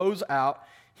close out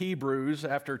Hebrews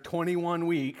after 21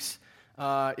 weeks.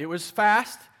 It was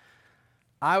fast.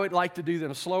 I would like to do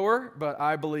them slower, but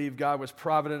I believe God was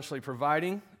providentially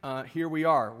providing. Here we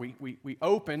are. We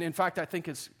open. In fact, I think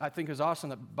it's awesome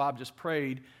that Bob just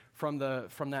prayed from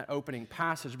that opening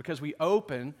passage, because we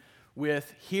open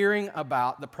with hearing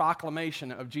about the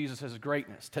proclamation of Jesus'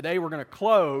 greatness. Today we're going to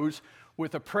close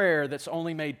with a prayer that's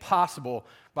only made possible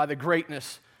by the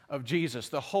greatness of Jesus.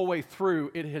 The whole way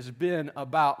through, it has been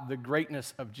about the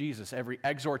greatness of Jesus. Every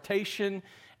exhortation,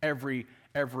 every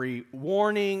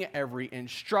warning, every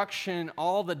instruction,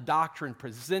 all the doctrine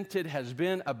presented has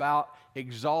been about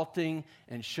exalting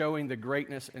and showing the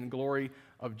greatness and glory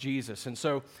of Jesus. And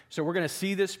so we're going to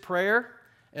see this prayer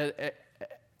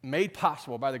made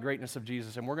possible by the greatness of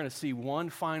Jesus, and we're going to see one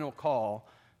final call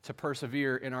to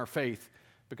persevere in our faith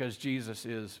because Jesus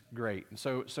is great. And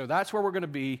so that's where we're going to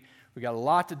be. We got a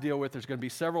lot to deal with. There's going to be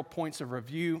several points of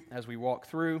review as we walk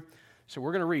through. So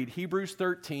we're going to read Hebrews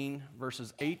 13,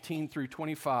 verses 18 through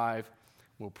 25.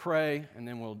 We'll pray, and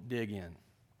then we'll dig in.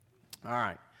 All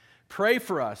right. Pray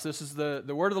for us. This is the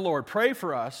word of the Lord. Pray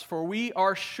for us, for we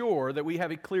are sure that we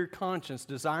have a clear conscience,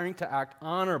 desiring to act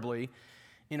honorably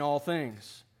in all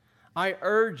things. I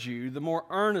urge you the more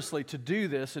earnestly to do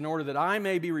this in order that I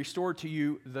may be restored to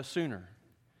you the sooner.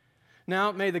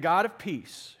 Now may the God of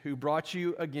peace, who brought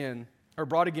again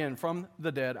from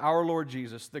the dead our Lord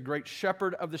Jesus, the great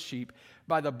shepherd of the sheep,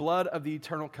 by the blood of the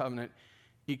eternal covenant,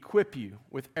 equip you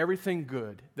with everything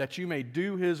good, that you may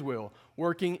do his will,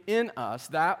 working in us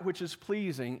that which is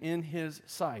pleasing in his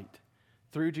sight,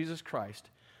 through Jesus Christ,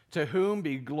 to whom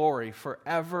be glory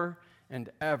forever and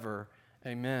ever.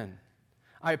 Amen.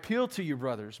 I appeal to you,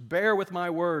 brothers, bear with my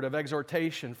word of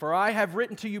exhortation, for I have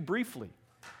written to you briefly.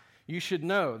 You should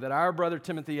know that our brother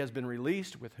Timothy has been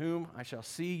released, with whom I shall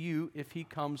see you if he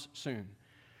comes soon.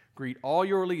 Greet all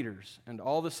your leaders and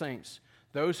all the saints.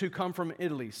 Those who come from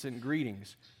Italy send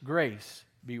greetings. Grace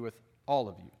be with all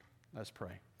of you. Let's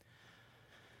pray.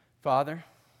 Father,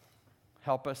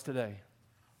 help us today.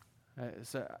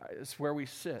 It's where we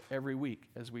sit every week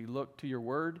as we look to your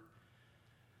word.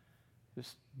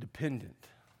 Just dependent.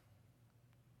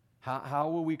 How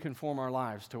will we conform our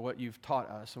lives to what you've taught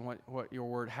us and what your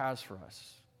word has for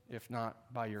us, if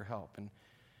not by your help? And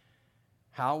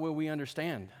how will we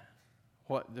understand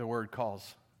what the word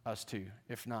calls us to,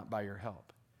 if not by your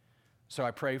help? So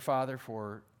I pray, Father,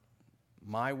 for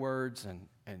my words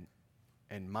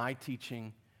and my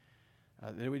teaching,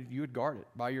 that you would guard it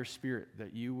by your Spirit,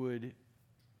 that you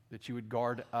would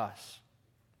guard us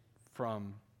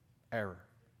from error,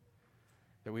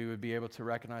 that we would be able to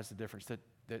recognize the difference, that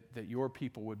your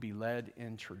people would be led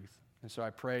in truth. And so I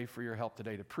pray for your help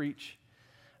today to preach.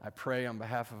 I pray on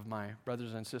behalf of my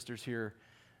brothers and sisters here,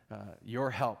 your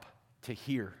help to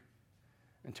hear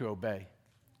and to obey.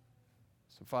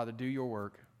 So, Father, do your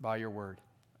work by your word.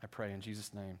 I pray in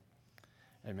Jesus' name.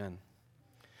 Amen.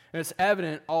 And it's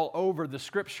evident all over the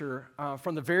Scripture,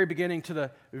 from the very beginning to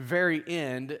the very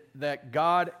end, that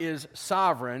God is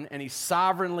sovereign, and he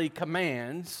sovereignly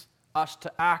commands us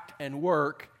to act and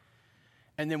work,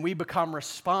 and then we become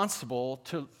responsible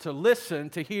to listen,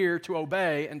 to hear, to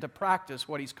obey, and to practice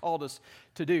what he's called us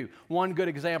to do. One good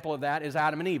example of that is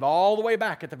Adam and Eve. All the way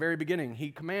back at the very beginning,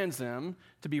 he commands them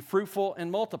to be fruitful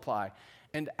and multiply.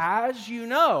 And as you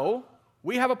know,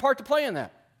 we have a part to play in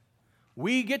that.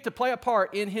 We get to play a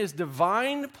part in his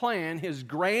divine plan, his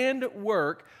grand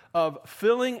work of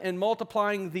filling and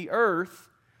multiplying the earth,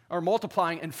 or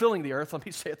multiplying and filling the earth, let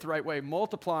me say it the right way,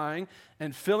 multiplying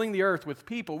and filling the earth with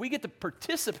people. We get to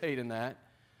participate in that.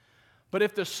 But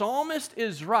if the psalmist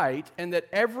is right, and that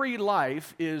every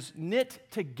life is knit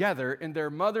together in their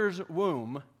mother's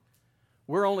womb,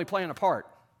 we're only playing a part.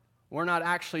 We're not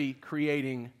actually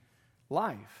creating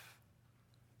life.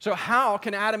 So how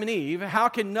can Adam and Eve, how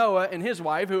can Noah and his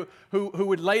wife, who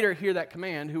would later hear that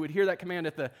command, who would hear that command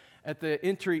at the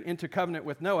entry into covenant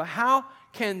with Noah, how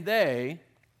can they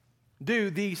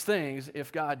do these things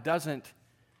if God doesn't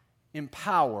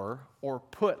empower or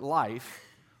put life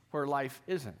where life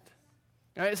isn't?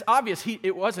 Now, it's obvious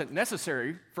it wasn't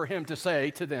necessary for him to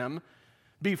say to them,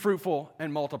 be fruitful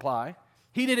and multiply.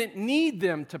 He didn't need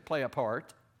them to play a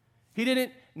part.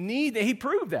 He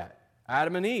proved that.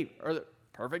 Adam and Eve are the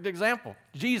perfect example.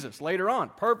 Jesus, later on,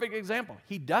 perfect example.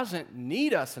 He doesn't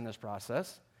need us in this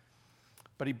process,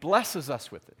 but he blesses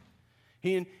us with it.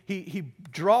 He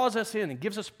draws us in and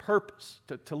gives us purpose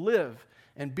to live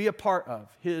and be a part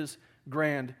of his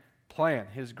grand plan,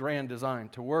 his grand design,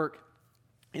 to work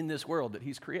in this world that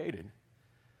he's created.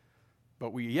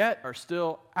 But we yet are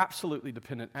still absolutely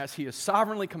dependent. As he has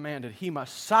sovereignly commanded, he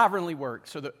must sovereignly work,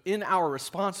 so that in our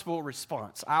responsible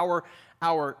response, our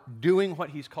our doing what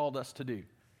he's called us to do,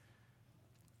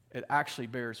 it actually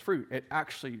bears fruit. It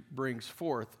actually brings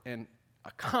forth and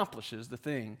accomplishes the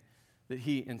thing that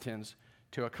he intends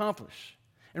to accomplish.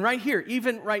 And right here,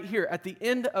 even right here at the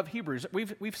end of Hebrews,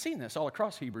 we've seen this all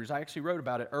across Hebrews. I actually wrote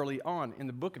about it early on in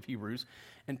the book of Hebrews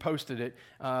and posted it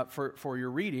for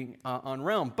your reading on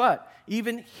Realm. But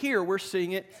even here, we're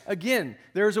seeing it again.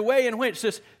 There's a way in which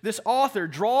this author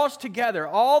draws together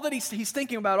all that he's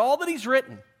thinking about, all that he's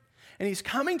written. And he's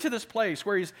coming to this place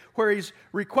where he's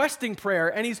requesting prayer,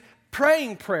 and he's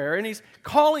praying prayer, and he's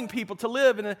calling people to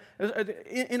live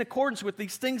in accordance with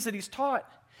these things that he's taught.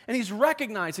 And he's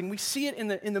recognizing, we see it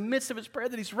in the midst of his prayer,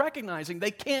 that he's recognizing they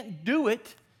can't do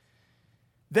it.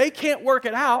 They can't work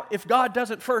it out if God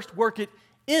doesn't first work it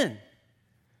in.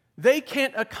 They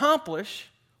can't accomplish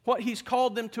what he's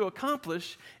called them to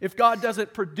accomplish if God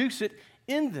doesn't produce it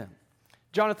in them.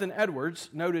 Jonathan Edwards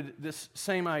noted this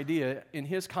same idea in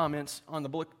his comments on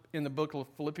in the book of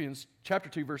Philippians chapter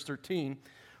 2, verse 13,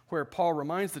 where Paul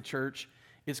reminds the church,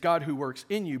 it's God who works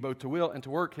in you both to will and to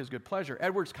work his good pleasure.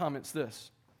 Edwards comments this: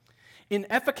 in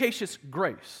efficacious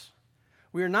grace,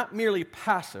 we are not merely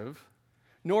passive,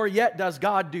 nor yet does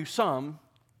God do some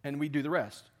and we do the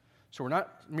rest. So we're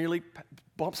not merely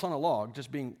bumps on a log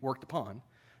just being worked upon,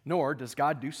 nor does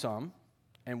God do some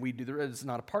and we do the rest. It's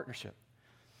not a partnership.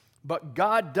 But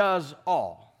God does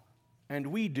all, and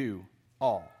we do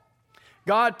all.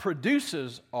 God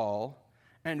produces all,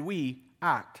 and we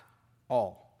act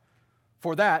all.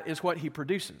 For that is what he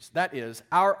produces. That is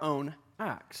our own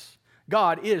acts.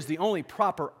 God is the only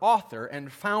proper author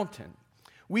and fountain.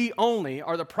 We only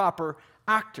are the proper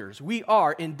actors. We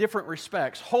are, in different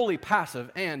respects, wholly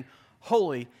passive and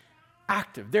wholly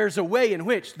active. There's a way in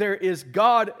which there is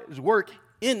God's work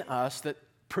in us that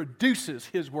produces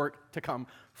his work to come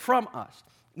from us.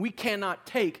 We cannot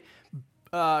take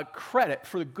credit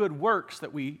for the good works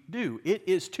that we do. It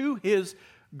is to his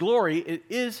glory. It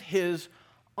is his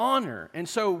honor. And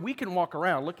so we can walk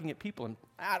around looking at people and,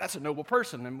 that's a noble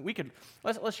person. And we could,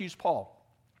 let's use Paul.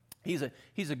 He's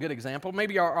a good example.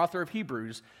 Maybe our author of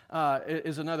Hebrews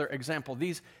is another example.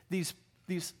 These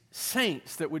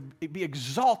saints that would be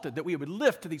exalted, that we would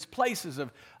lift to these places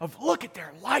of look at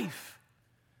their life.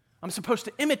 I'm supposed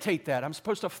to imitate that. I'm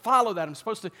supposed to follow that. I'm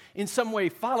supposed to, in some way,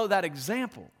 follow that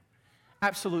example.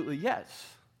 Absolutely, yes.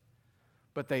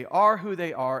 But they are who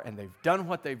they are, and they've done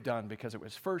what they've done because it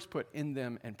was first put in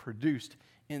them and produced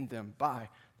in them by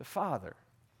the Father,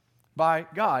 by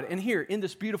God. And here, in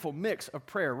this beautiful mix of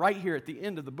prayer, right here at the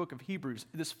end of the book of Hebrews,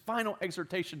 this final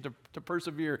exhortation to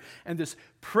persevere, and this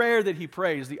prayer that he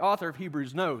prays, the author of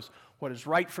Hebrews knows what is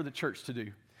right for the church to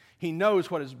do. He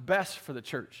knows what is best for the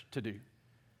church to do.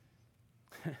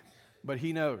 But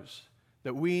he knows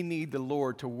that we need the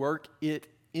Lord to work it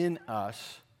in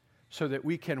us so that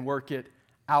we can work it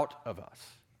out of us.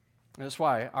 And that's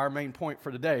why our main point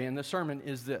for today in this sermon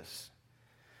is this: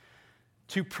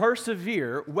 to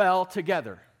persevere well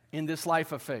together in this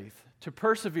life of faith. To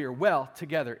persevere well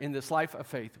together in this life of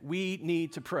faith, we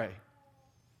need to pray.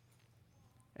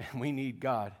 And we need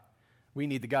God. We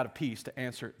need the God of peace to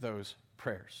answer those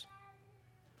prayers.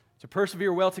 To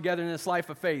persevere well together in this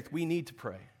life of faith, we need to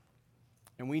pray.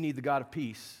 And we need the God of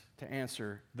peace to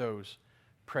answer those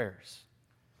prayers.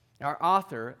 Our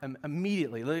author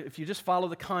immediately, if you just follow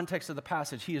the context of the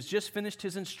passage, he has just finished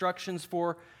his instructions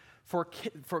for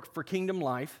kingdom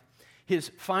life. His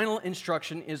final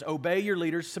instruction is obey your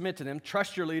leaders, submit to them,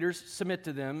 trust your leaders, submit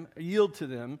to them, yield to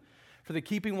them for the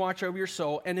keeping watch over your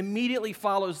soul, and immediately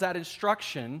follows that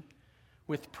instruction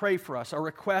with pray for us, a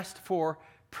request for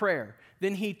prayer.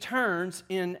 Then he turns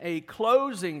in a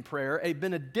closing prayer, a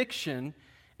benediction,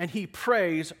 and he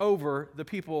prays over the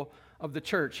people of the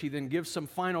church. He then gives some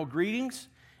final greetings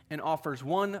and offers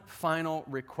one final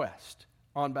request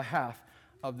on behalf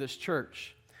of this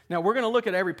church. Now, we're going to look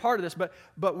at every part of this,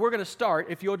 but we're going to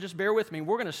start, if you'll just bear with me,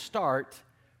 we're going to start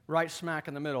right smack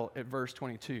in the middle at verse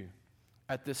 22,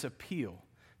 at this appeal,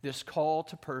 this call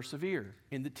to persevere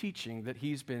in the teaching that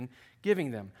he's been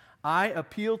giving them. I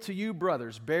appeal to you,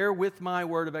 brothers, bear with my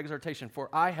word of exhortation, for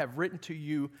I have written to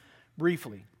you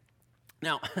briefly.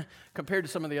 Now, compared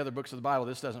to some of the other books of the Bible,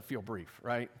 this doesn't feel brief,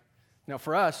 right? Now,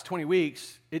 for us, 20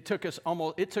 weeks, it took us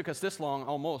this long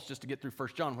almost just to get through 1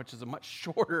 John, which is a much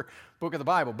shorter book of the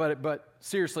Bible. But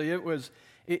seriously,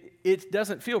 it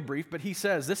doesn't feel brief, but he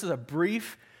says, this is a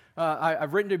brief,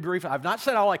 I've written to you briefly. I've not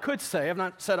said all I could say. I've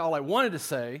not said all I wanted to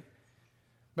say,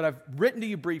 but I've written to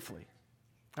you briefly.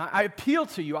 I appeal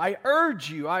to you. I urge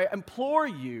you. I implore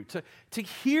you to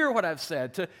hear what I've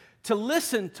said, to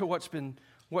listen to what's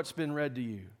been read to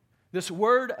you. This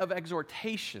word of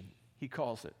exhortation, he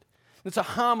calls it. It's a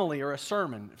homily or a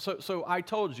sermon. So I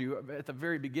told you at the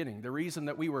very beginning, the reason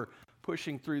that we were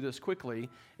pushing through this quickly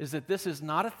is that this is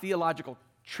not a theological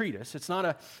treatise. It's not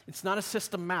a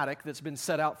systematic that's been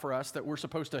set out for us that we're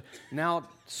supposed to now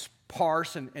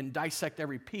parse and dissect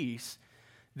every piece.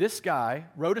 This guy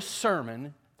wrote a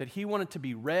sermon that he wanted to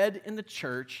be read in the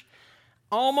church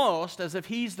almost as if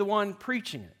he's the one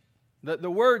preaching it.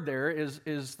 The word there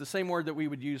is the same word that we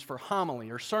would use for homily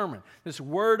or sermon, this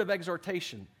word of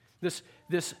exhortation, this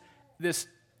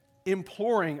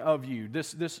imploring of you,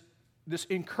 this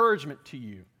encouragement to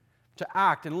you to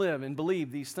act and live and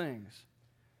believe these things.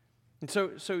 And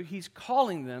so he's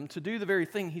calling them to do the very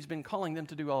thing he's been calling them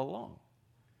to do all along,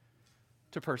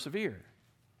 to persevere.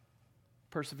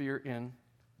 Persevere in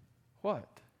what?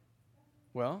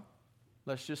 Well,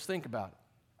 let's just think about it.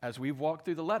 As we've walked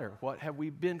through the letter, what have we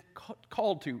been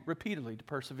called to repeatedly to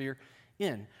persevere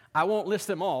in? I won't list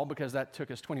them all because that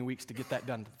took us 20 weeks to get that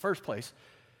done in the first place.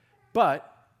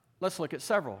 But let's look at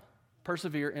several.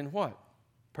 Persevere in what?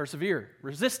 Persevere,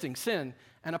 resisting sin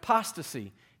and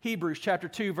apostasy. Hebrews chapter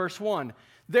 2, verse 1.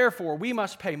 Therefore, we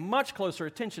must pay much closer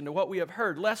attention to what we have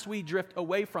heard, lest we drift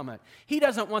away from it. He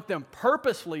doesn't want them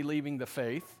purposefully leaving the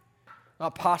faith,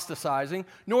 apostatizing,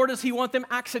 nor does he want them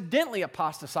accidentally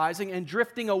apostatizing and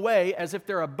drifting away as if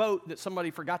they're a boat that somebody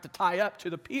forgot to tie up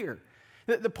to the pier.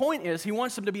 The point is, he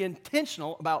wants them to be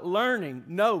intentional about learning,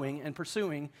 knowing, and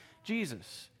pursuing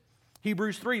Jesus.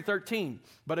 Hebrews 3:13,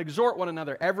 but exhort one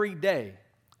another every day,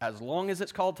 as long as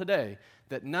it's called today,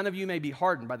 that none of you may be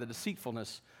hardened by the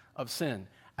deceitfulness of sin.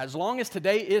 As long as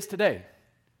today is today.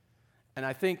 And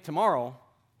I think tomorrow,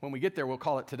 when we get there, we'll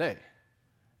call it today.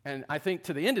 And I think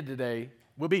to the end of the day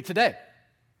will be today.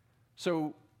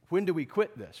 So when do we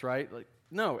quit this, right?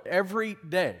 No, every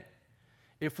day.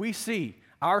 If we see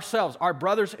ourselves, our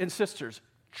brothers and sisters,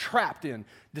 trapped in,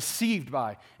 deceived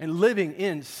by, and living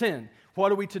in sin,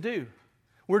 what are we to do?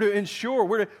 We're to ensure,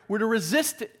 we're to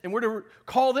resist it, and we're to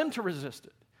call them to resist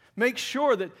it. Make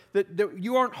sure that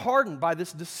you aren't hardened by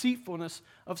this deceitfulness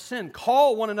of sin.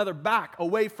 Call one another back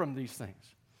away from these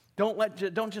things.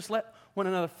 Don't just let one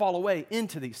another fall away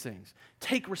into these things.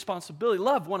 Take responsibility.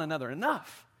 Love one another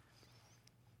enough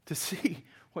to see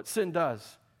what sin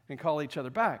does and call each other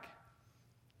back.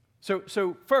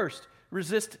 So first,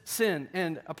 resist sin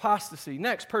and apostasy.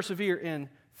 Next, persevere in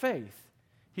faith.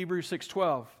 Hebrews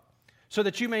 6:12. So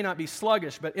that you may not be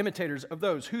sluggish, but imitators of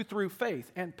those who through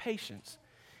faith and patience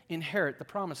inherit the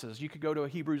promises. You could go to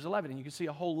Hebrews 11 and you could see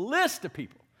a whole list of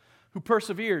people who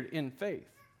persevered in faith.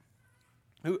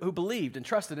 Who believed and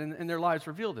trusted and their lives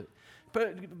revealed it.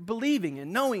 But believing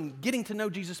and knowing, getting to know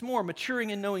Jesus more,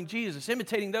 maturing in knowing Jesus,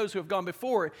 imitating those who have gone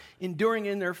before, enduring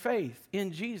in their faith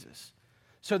in Jesus.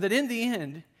 So that in the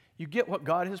end, you get what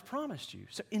God has promised you.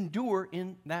 So endure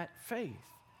in that faith.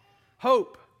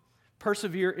 Hope.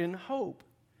 Persevere in hope.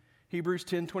 Hebrews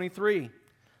 10:23.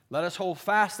 Let us hold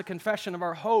fast the confession of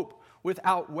our hope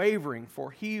without wavering, for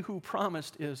he who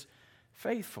promised is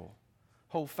faithful.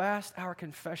 Hold fast our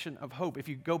confession of hope. If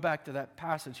you go back to that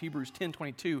passage, Hebrews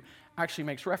 10:22 actually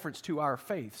makes reference to our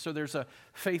faith. So there's a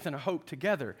faith and a hope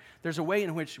together. There's a way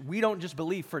in which we don't just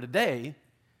believe for today,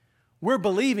 we're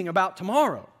believing about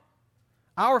tomorrow.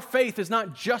 Our faith is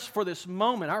not just for this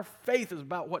moment. Our faith is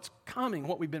about what's coming,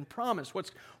 what we've been promised,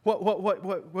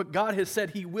 what God has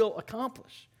said he will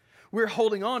accomplish. We're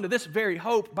holding on to this very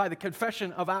hope by the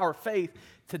confession of our faith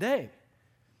today.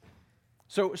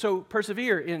 So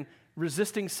persevere in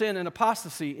resisting sin and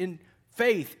apostasy, in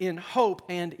faith, in hope,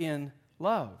 and in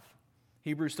love.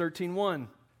 Hebrews 13:1,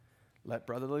 let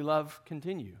brotherly love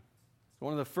continue.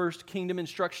 One of the first kingdom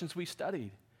instructions we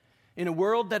studied. In a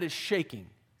world that is shaking,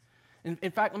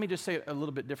 in fact, let me just say it a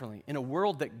little bit differently. In a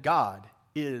world that God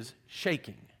is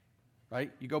shaking,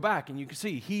 right? You go back and you can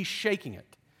see he's shaking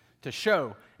it to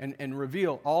show and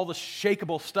reveal all the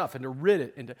shakeable stuff and to rid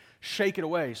it and to shake it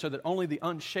away so that only the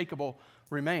unshakable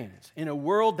remains. In a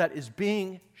world that is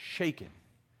being shaken,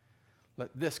 let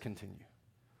this continue.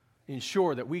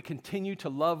 Ensure that we continue to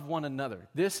love one another.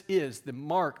 This is the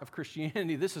mark of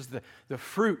Christianity. This is the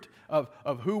fruit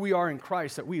of who we are in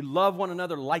Christ, that we love one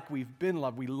another like we've been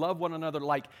loved. We love one another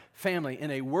like family.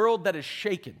 In a world that is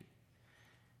shaken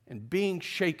and being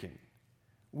shaken,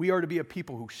 we are to be a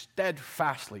people who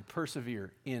steadfastly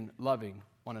persevere in loving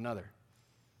one another.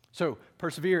 So,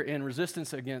 persevere in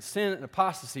resistance against sin and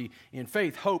apostasy, in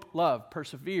faith, hope, love.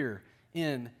 Persevere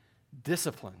in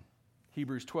discipline.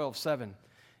 Hebrews 12:7.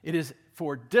 It is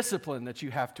for discipline that you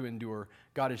have to endure.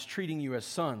 God is treating you as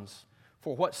sons.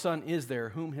 For what son is there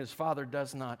whom his father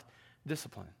does not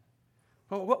discipline?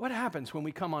 Well, what happens when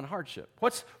we come on hardship?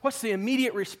 What's the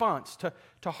immediate response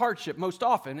to hardship? Most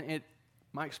often,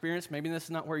 My experience, maybe this is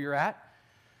not where you're at.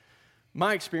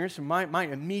 My experience and my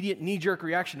immediate knee-jerk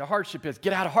reaction to hardship is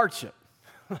get out of hardship.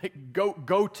 Like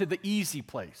go to the easy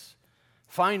place.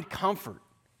 Find comfort.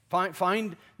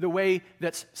 Find the way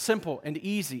that's simple and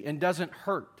easy and doesn't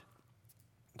hurt.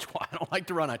 That's why I don't like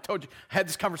to run. I told you, I had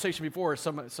this conversation before.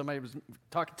 Somebody was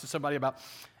talking to somebody about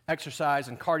exercise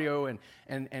and cardio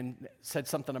and said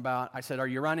something about, I said, are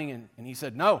you running? And he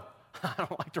said, no, I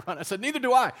don't like to run. I said, neither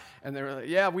do I. And they were like,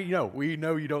 yeah, we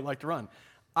know you don't like to run.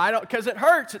 I don't, because it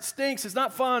hurts, it stinks, it's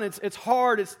not fun, it's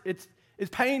hard, it's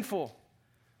painful.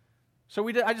 So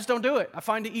I just don't do it. I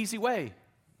find the easy way.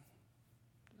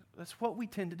 That's what we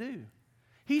tend to do.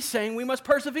 He's saying we must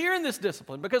persevere in this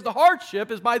discipline because the hardship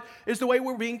is the way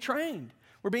we're being trained.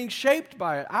 We're being shaped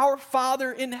by it. Our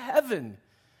Father in heaven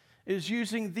is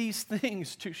using these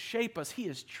things to shape us. He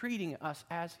is treating us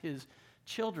as His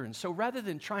children. So rather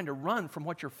than trying to run from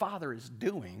what your Father is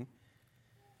doing,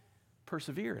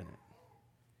 persevere in it.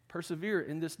 Persevere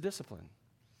in this discipline.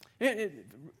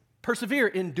 Persevere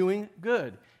in doing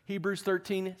good. Hebrews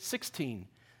 13:16.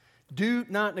 Do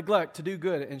not neglect to do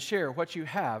good and share what you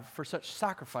have, for such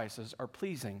sacrifices are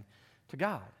pleasing to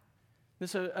God.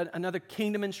 This is another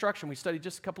kingdom instruction we studied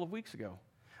just a couple of weeks ago.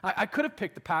 I could have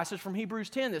picked the passage from Hebrews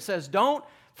 10 that says, don't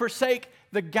forsake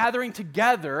the gathering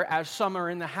together as some are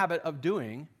in the habit of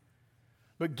doing,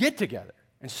 but get together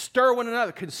and stir one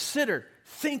another. Consider,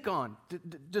 think on,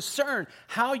 discern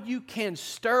how you can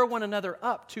stir one another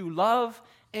up to love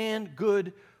and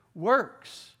good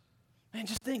works. Man,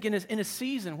 just think in a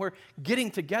season where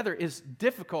getting together is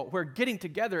difficult, where getting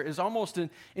together is almost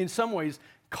in some ways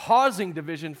causing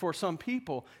division for some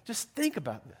people. Just think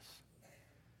about this.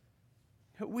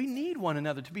 We need one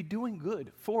another to be doing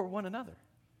good for one another.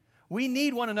 We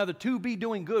need one another to be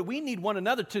doing good. We need one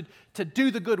another to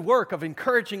do the good work of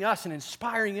encouraging us and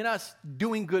inspiring in us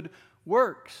doing good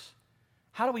works.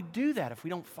 How do we do that if we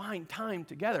don't find time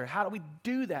together? How do we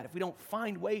do that if we don't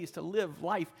find ways to live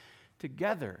life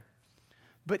together?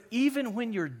 But even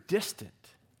when you're distant,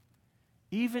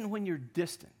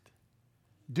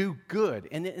 do good.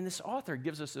 And this author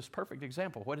gives us this perfect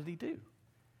example. What did he do?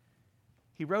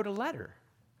 He wrote a letter.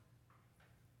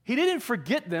 He didn't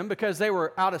forget them because they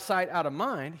were out of sight, out of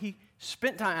mind. He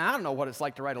spent time. I don't know what it's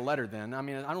like to write a letter then. I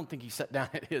mean, I don't think he sat down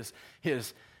at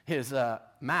his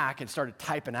Mac and started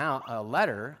typing out a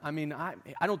letter. I mean, I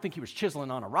don't think he was chiseling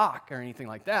on a rock or anything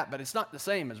like that, but it's not the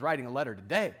same as writing a letter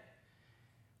today.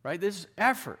 Right? This is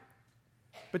effort.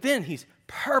 But then he's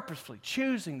purposefully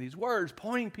choosing these words,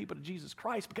 pointing people to Jesus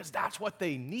Christ because that's what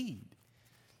they need.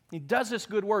 He does this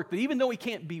good work that even though he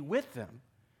can't be with them,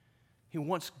 he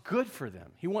wants good for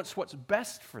them. He wants what's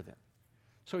best for them.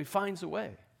 So he finds a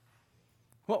way.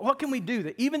 What can we do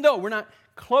that even though we're not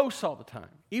close all the time,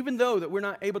 even though that we're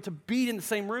not able to be in the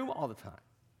same room all the time,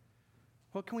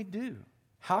 what can we do?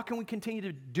 How can we continue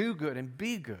to do good and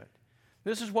be good?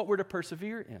 This is what we're to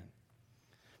persevere in.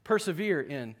 Persevere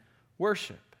in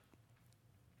worship.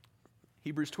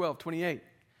 Hebrews 12:28.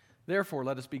 Therefore,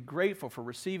 let us be grateful for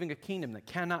receiving a kingdom that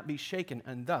cannot be shaken,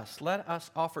 and thus let us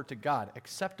offer to God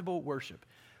acceptable worship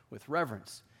with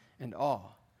reverence and awe,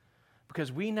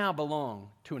 because we now belong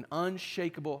to an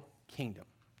unshakable kingdom.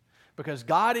 Because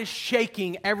God is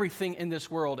shaking everything in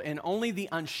this world, and only the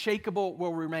unshakable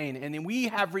will remain. And then we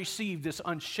have received this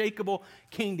unshakable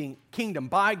kingdom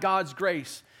by God's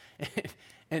grace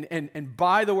and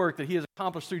by the work that He has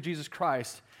accomplished through Jesus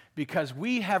Christ. Because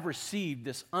we have received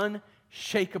this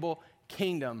unshakable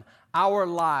kingdom, our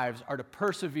lives are to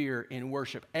persevere in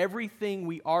worship. Everything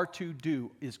we are to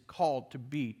do is called to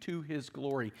be to His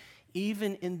glory,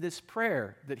 even in this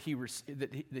prayer that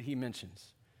he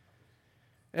mentions.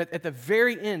 At the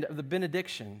very end of the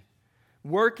benediction,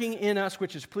 working in us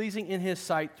which is pleasing in His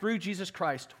sight through Jesus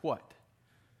Christ, what?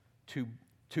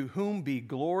 To whom be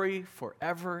glory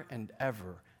forever and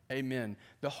ever. Amen.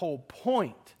 The whole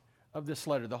point of this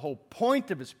letter, the whole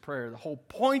point of his prayer, the whole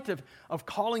point of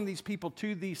calling these people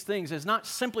to these things is not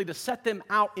simply to set them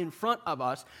out in front of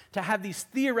us, to have these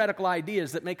theoretical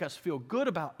ideas that make us feel good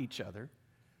about each other,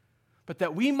 but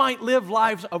that we might live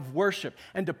lives of worship.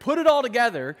 And to put it all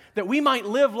together, that we might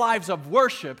live lives of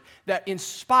worship that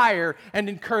inspire and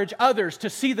encourage others to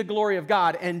see the glory of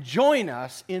God and join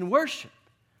us in worship.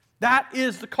 That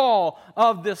is the call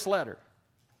of this letter.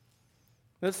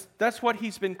 That's what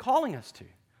he's been calling us to.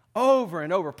 Over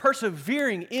and over,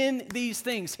 persevering in these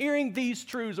things, hearing these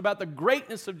truths about the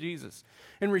greatness of Jesus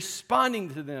and responding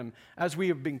to them as we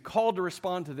have been called to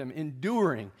respond to them,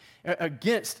 enduring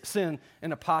against sin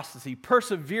and apostasy,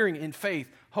 persevering in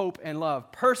faith, hope, and love,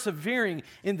 persevering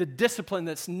in the discipline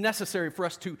that's necessary for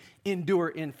us to endure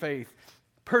in faith,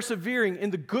 persevering in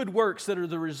the good works that are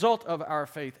the result of our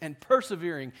faith, and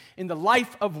persevering in the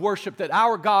life of worship that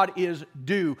our God is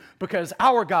due, because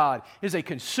our God is a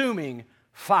consuming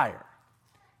fire.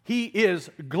 He is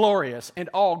glorious, and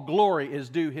all glory is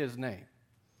due His name.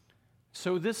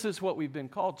 So this is what we've been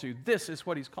called to. This is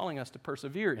what He's calling us to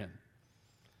persevere in.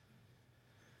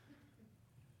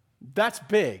 That's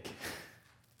big.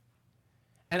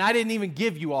 And I didn't even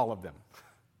give you all of them.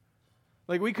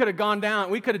 Like, we could have gone down,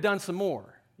 we could have done some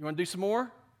more. You want to do some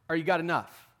more? Or you got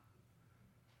enough?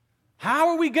 How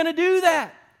are we going to do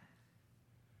that?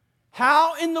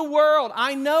 How in the world?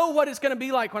 I know what it's going to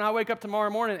be like when I wake up tomorrow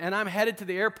morning and I'm headed to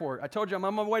the airport. I told you I'm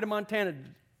on my way to Montana.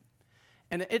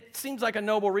 And it seems like a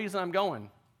noble reason I'm going.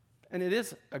 And it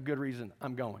is a good reason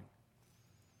I'm going.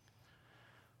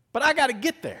 But I got to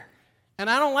get there. And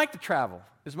I don't like to travel.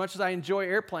 As much as I enjoy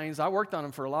airplanes, I worked on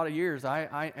them for a lot of years.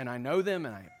 I know them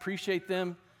and I appreciate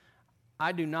them.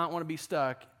 I do not want to be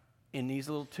stuck in these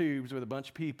little tubes with a bunch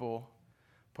of people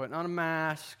putting on a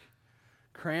mask,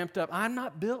 cramped up. I'm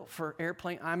not built for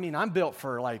airplane. I mean, I'm built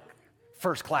for like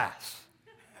first class.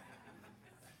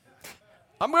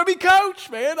 I'm going to be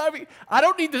coach, man. I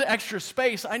don't need the extra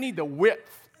space. I need the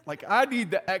width. Like, I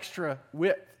need the extra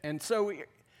width. And so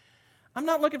I'm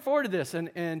not looking forward to this. And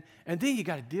then you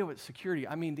got to deal with security.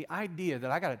 I mean, the idea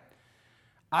that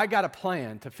I got a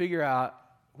plan to figure out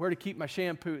where to keep my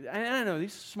shampoo. And I know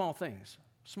these are small things.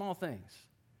 Small things.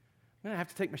 I'm going to have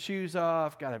to take my shoes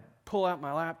off. Got to pull out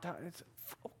my laptop.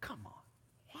 Oh, come on.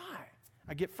 Why?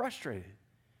 I get frustrated.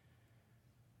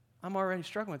 I'm already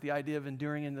struggling with the idea of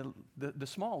enduring in the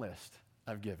small list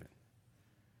I've given.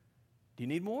 Do you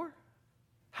need more?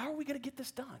 How are we going to get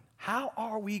this done? How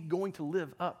are we going to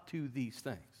live up to these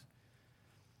things?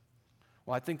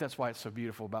 Well, I think that's why it's so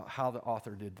beautiful about how the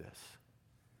author did this.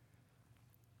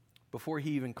 Before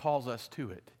he even calls us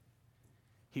to it,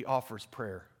 he offers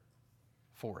prayer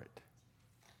for it.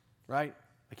 Right?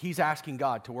 Like, he's asking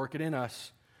God to work it in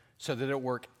us so that it'll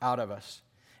work out of us.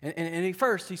 And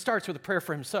he starts with a prayer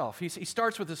for himself. He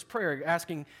starts with this prayer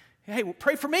asking, hey, well,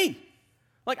 pray for me.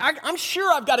 Like, I'm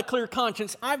sure I've got a clear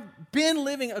conscience. I've been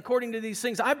living according to these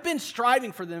things. I've been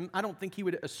striving for them. I don't think he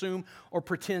would assume or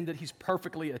pretend that he's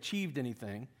perfectly achieved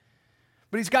anything.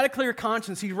 But he's got a clear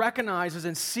conscience. He recognizes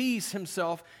and sees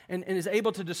himself and is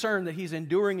able to discern that he's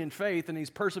enduring in faith and he's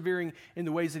persevering in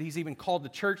the ways that he's even called the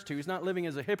church to. He's not living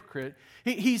as a hypocrite.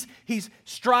 He's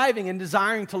striving and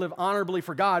desiring to live honorably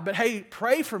for God. But hey,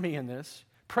 pray for me in this.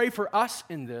 Pray for us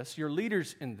in this, your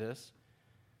leaders in this.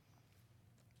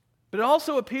 But it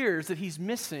also appears that he's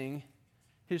missing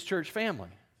his church family.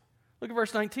 Look at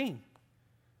verse 19.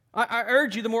 I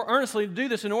urge you the more earnestly to do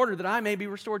this in order that I may be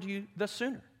restored to you the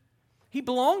sooner. He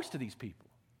belongs to these people.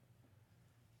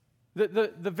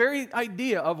 The very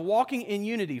idea of walking in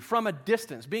unity from a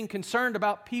distance, being concerned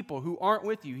about people who aren't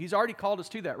with you, he's already called us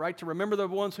to that, right? To remember the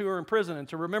ones who are in prison and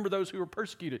to remember those who are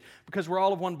persecuted, because we're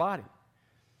all of one body.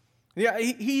 Yeah,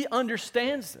 he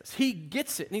understands this. He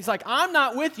gets it. And he's like, I'm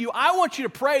not with you. I want you to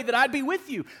pray that I'd be with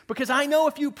you, because I know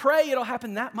if you pray, it'll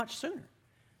happen that much sooner.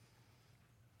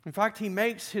 In fact, he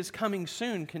makes his coming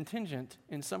soon contingent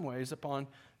in some ways upon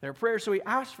their prayer. So he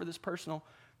asks for this personal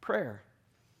prayer.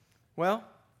 Well,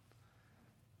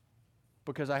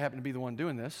 because I happen to be the one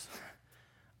doing this,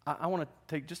 I want to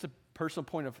take just a personal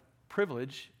point of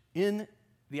privilege in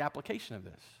the application of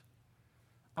this.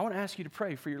 I want to ask you to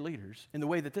pray for your leaders in the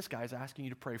way that this guy is asking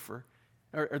you to pray for,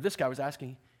 or this guy was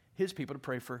asking his people to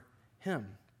pray for him.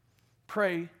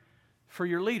 Pray for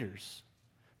your leaders.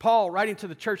 Paul, writing to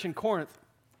the church in Corinth,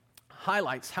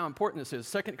 highlights how important this is.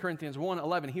 2 Corinthians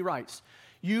 1:11, he writes,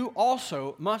 you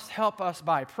also must help us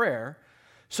by prayer,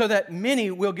 so that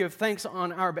many will give thanks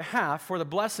on our behalf for the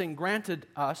blessing granted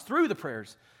us through the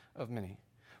prayers of many.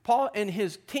 Paul and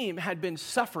his team had been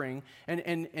suffering,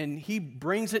 and he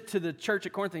brings it to the church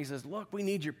at Corinth, and he says, look, we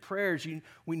need your prayers.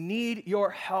 We need your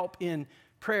help in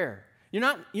prayer. You're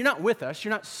not with us.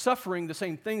 You're not suffering the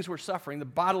same things we're suffering, the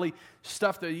bodily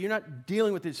stuff that you're not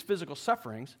dealing with these physical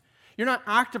sufferings. You're not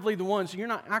actively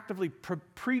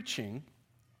preaching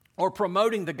or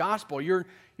promoting the gospel. You're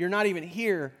not even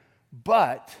here,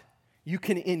 but you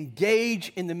can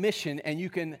engage in the mission and you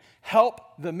can help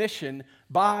the mission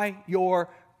by your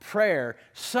prayer,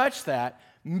 such that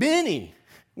many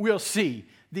will see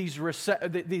these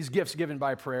gifts given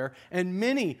by prayer, and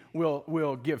many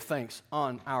will give thanks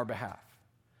on our behalf.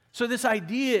 So this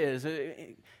idea is,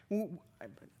 I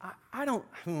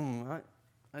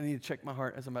need to check my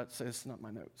heart as I'm about to say this. It's not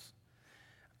my notes.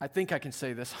 I think I can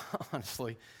say this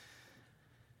honestly.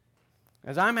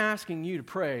 As I'm asking you to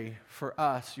pray for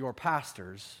us, your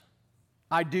pastors,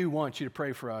 I do want you to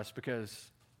pray for us, because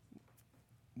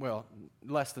well,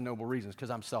 less than noble reasons, because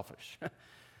I'm selfish.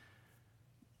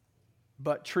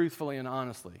 But truthfully and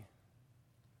honestly,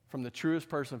 from the truest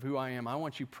person of who I am, I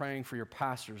want you praying for your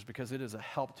pastors because it is a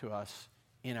help to us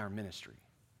in our ministry.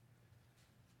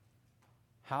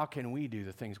 How can we do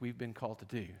the things we've been called to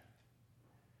do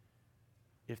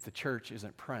if the church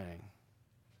isn't praying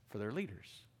for their leaders?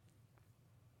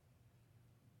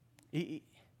 Even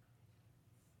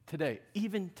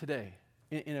today,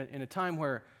 in a time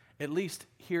where, at least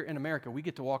here in America, we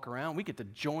get to walk around, we get to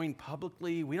join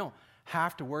publicly, we don't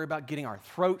have to worry about getting our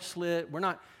throat slit, we're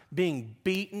not being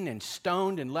beaten and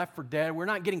stoned and left for dead, we're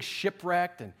not getting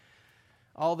shipwrecked and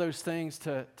all those things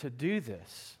to do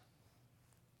this.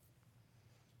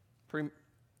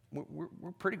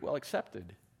 We're pretty well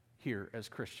accepted here as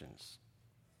Christians.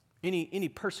 Any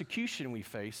persecution we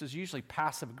face is usually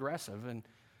passive-aggressive and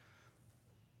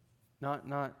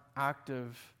not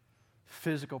active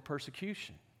physical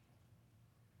persecution.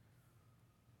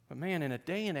 But man, in a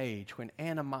day and age when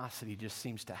animosity just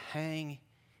seems to hang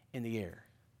in the air,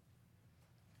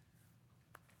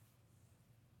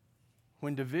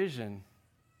 when division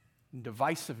and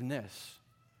divisiveness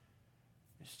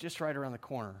is just right around the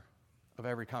corner of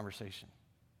every conversation.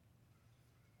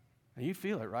 And you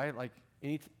feel it, right? Like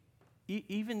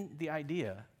even the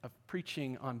idea of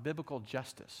preaching on biblical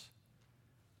justice,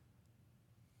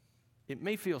 it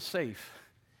may feel safe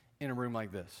in a room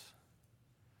like this.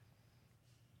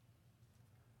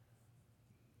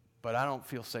 But I don't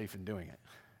feel safe in doing it.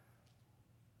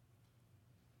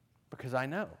 Because I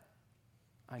know.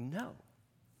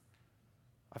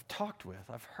 I've talked with,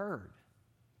 I've heard,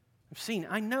 I've seen,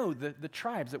 I know the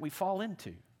tribes that we fall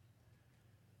into.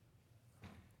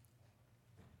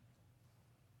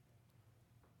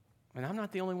 And I'm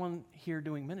not the only one here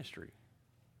doing ministry.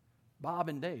 Bob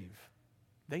and Dave,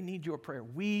 they need your prayer.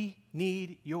 We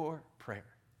need your prayer.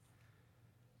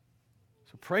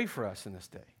 So pray for us in this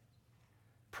day.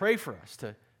 Pray for us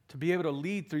to be able to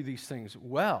lead through these things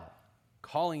well,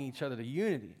 calling each other to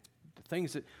unity, the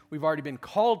things that we've already been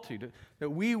called to that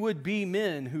we would be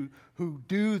men who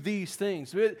do these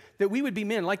things, that we would be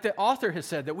men, like the author has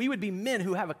said, that we would be men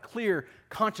who have a clear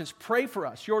conscience. Pray for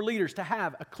us, your leaders, to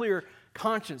have a clear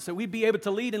conscience, that we'd be able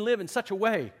to lead and live in such a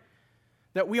way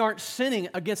that we aren't sinning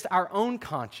against our own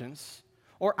conscience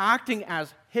or acting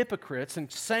as hypocrites and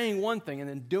saying one thing and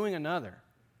then doing another.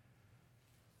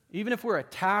 Even if we're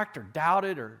attacked or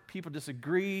doubted or people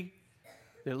disagree,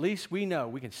 at least we know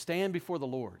we can stand before the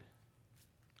Lord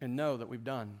and know that we've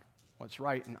done what's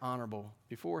right and honorable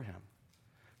before Him.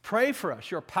 Pray for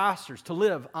us, your pastors, to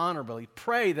live honorably.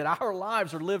 Pray that our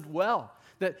lives are lived well.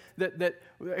 That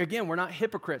again, we're not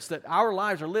hypocrites, that our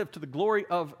lives are lived to the glory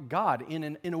of God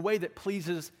in a way that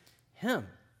pleases Him.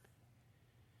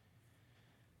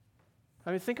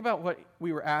 I mean, think about what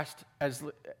we were asked as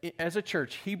a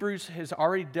church. Hebrews has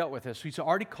already dealt with this. He's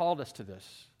already called us to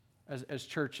this as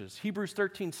churches. Hebrews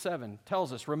 13:7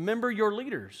 tells us, remember your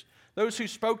leaders, those who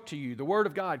spoke to you, the word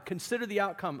of God. Consider the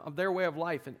outcome of their way of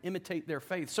life and imitate their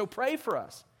faith. So pray for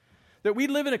us, that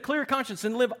we'd live in a clear conscience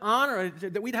and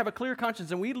that we'd have a clear conscience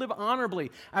and we'd live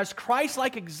honorably as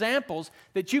Christ-like examples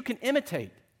that you can imitate.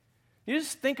 You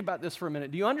just think about this for a minute.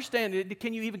 Do you understand it?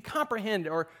 Can you even comprehend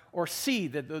or see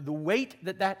the weight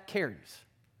that carries?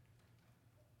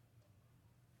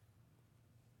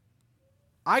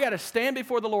 I got to stand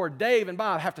before the Lord. Dave and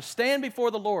Bob have to stand before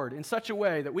the Lord in such a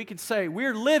way that we can say,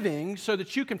 we're living so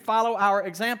that you can follow our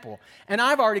example. And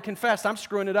I've already confessed I'm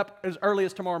screwing it up as early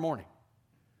as tomorrow morning.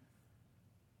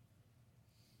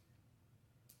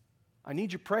 I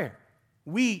need your prayer.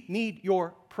 We need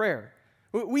your prayer.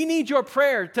 We need your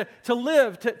prayer to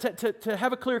live, to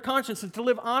have a clear conscience and to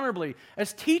live honorably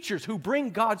as teachers who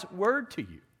bring God's word to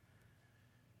you.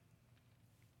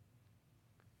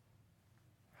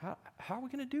 How are we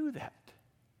going to do that?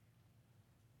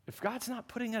 If God's not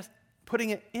putting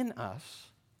it in us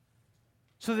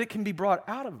so that it can be brought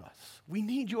out of us, we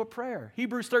need your prayer.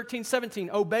 Hebrews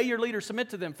 13:17, obey your leaders, submit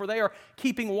to them, for they are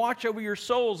keeping watch over your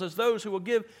souls as those who will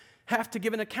have to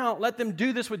give an account. Let them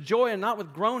do this with joy and not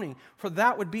with groaning, for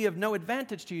that would be of no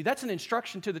advantage to you. That's an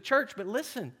instruction to the church, but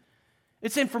listen,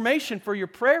 it's information for your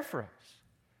prayer for us.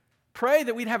 Pray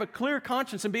that we'd have a clear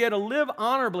conscience and be able to live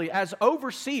honorably as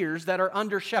overseers that are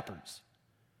under shepherds.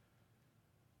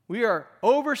 We are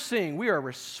overseeing, we are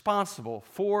responsible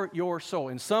for your soul.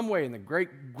 In some way, in the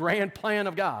great grand plan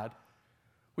of God,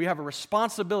 we have a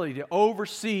responsibility to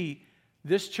oversee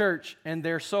this church and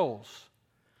their souls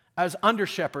as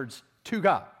under-shepherds to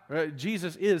God.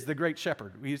 Jesus is the great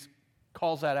shepherd. He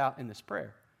calls that out in this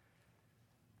prayer.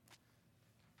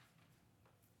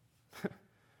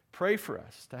 Pray for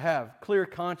us to have clear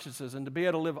consciences and to be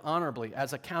able to live honorably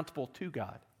as accountable to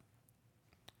God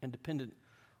and dependent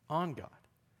on God.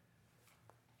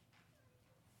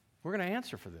 We're going to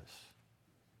answer for this.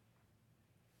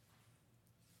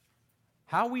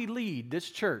 How we lead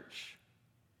this church,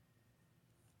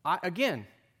 again,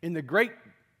 in the great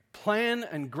plan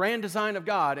and grand design of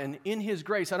God and in His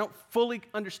grace, I don't fully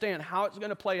understand how it's going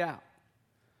to play out.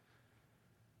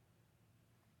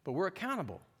 But we're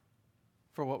accountable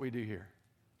for what we do here.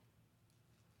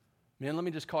 Men, let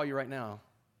me just call you right now.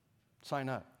 Sign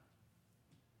up.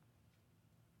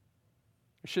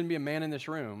 There shouldn't be a man in this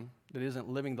room that isn't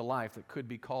living the life that could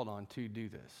be called on to do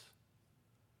this,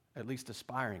 at least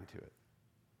aspiring to it.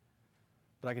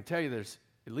 But I can tell you there's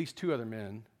at least 2 other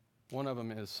men. One of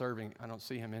them is serving. I don't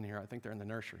see him in here. I think they're in the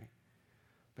nursery.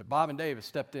 But Bob and Dave have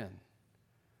stepped in.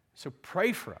 So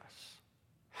pray for us.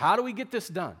 How do we get this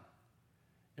done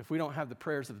if we don't have the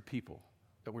prayers of the people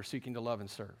that we're seeking to love and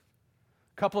serve?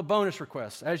 A couple of bonus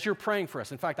requests as you're praying for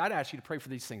us. In fact, I'd ask you to pray for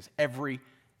these things every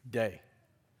day.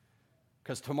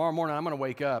 Because tomorrow morning I'm going to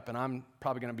wake up and I'm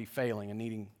probably going to be failing and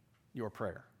needing your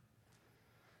prayer.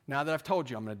 Now that I've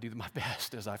told you, I'm going to do my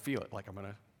best as I feel it like I'm going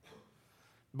to.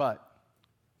 But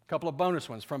a couple of bonus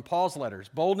ones from Paul's letters.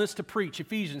 Boldness to preach,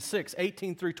 Ephesians 6,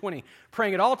 18 through 20.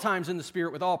 Praying at all times in the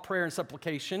Spirit with all prayer and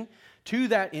supplication. To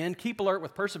that end, keep alert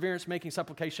with perseverance, making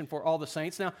supplication for all the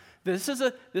saints. Now, this is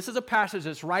a passage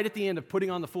that's right at the end of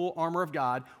putting on the full armor of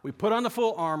God. We put on the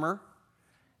full armor,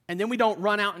 and then we don't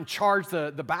run out and charge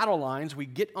the battle lines. We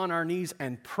get on our knees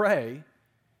and pray.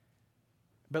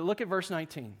 But look at verse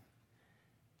 19.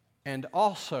 And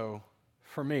also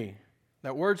for me,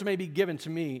 that words may be given to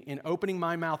me in opening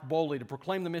my mouth boldly to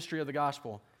proclaim the mystery of the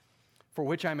gospel, for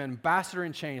which I'm an ambassador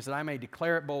in chains, that I may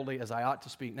declare it boldly as I ought to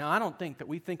speak. Now, I don't think that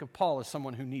we think of Paul as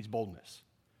someone who needs boldness.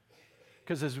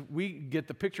 Because as we get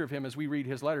the picture of him as we read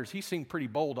his letters, he seemed pretty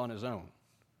bold on his own.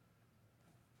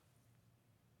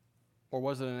 Or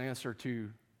was it an answer to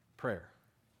prayer?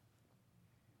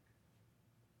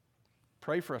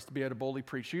 Pray for us to be able to boldly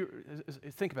preach.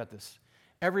 Think about this.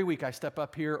 Every week I step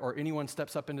up here, or anyone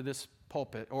steps up into this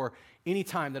pulpit, or any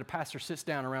time that a pastor sits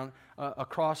down around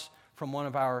across from one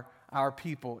of our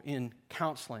people in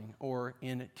counseling or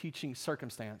in teaching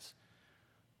circumstance,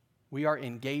 we are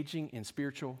engaging in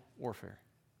spiritual warfare.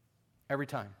 Every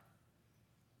time.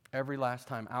 Every last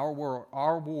time.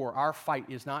 Our fight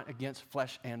is not against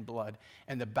flesh and blood,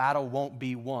 and the battle won't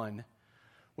be won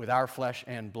with our flesh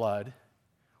and blood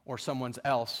or someone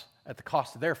else at the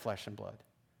cost of their flesh and blood.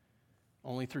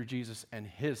 Only through Jesus and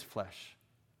His flesh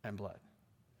and blood.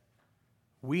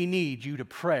 We need you to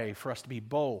pray for us to be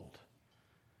bold.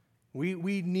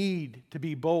 We need to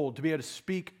be bold, to be able to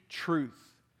speak truth.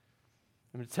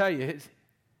 I'm going to tell you,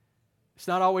 it's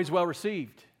not always well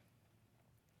received.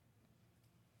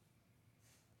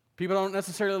 People don't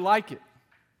necessarily like it.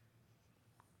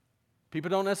 People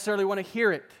don't necessarily want to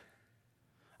hear it.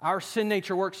 Our sin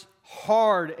nature works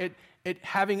hard at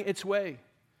having its way.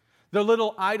 The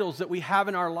little idols that we have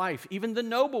in our life, even the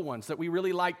noble ones that we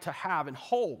really like to have and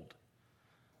hold,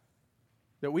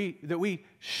 that we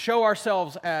show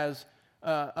ourselves as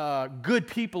good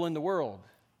people in the world,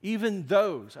 even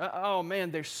those, oh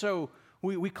man, they're so,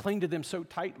 we cling to them so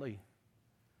tightly.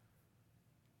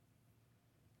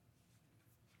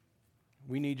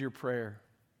 We need your prayer.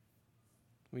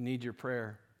 We need your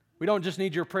prayer. We don't just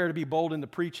need your prayer to be bold in the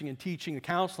preaching and teaching and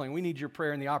counseling. We need your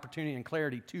prayer and the opportunity and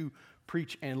clarity to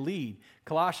preach and lead.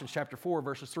 Colossians chapter 4,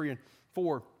 verses 3 and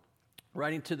 4,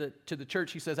 writing to the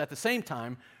church, he says, at the same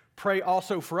time, pray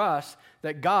also for us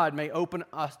that God may open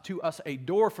to us a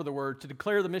door for the word to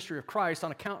declare the mystery of Christ,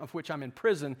 on account of which I'm in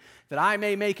prison, that I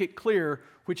may make it clear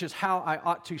which is how I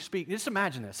ought to speak. Just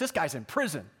imagine this. This guy's in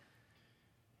prison.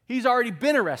 He's already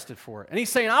been arrested for it. And he's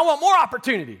saying, I want more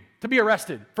opportunity to be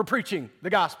arrested for preaching the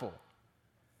gospel.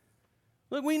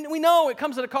 Look, we know it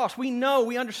comes at a cost. We know,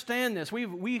 we understand this.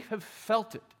 We have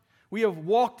felt it. We have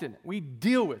walked in it. We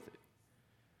deal with it.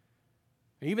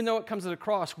 And even though it comes at a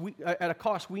cost,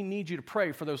 we need you to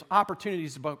pray for those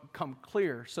opportunities to become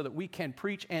clear so that we can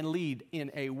preach and lead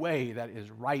in a way that is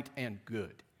right and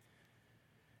good.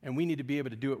 And we need to be able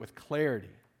to do it with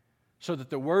clarity so that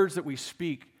the words that we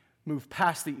speak move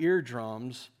past the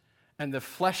eardrums and the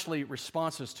fleshly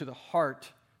responses to the heart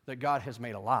that God has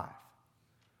made alive.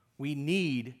 We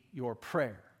need your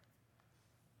prayer.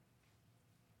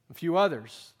 A few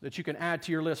others that you can add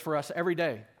to your list for us every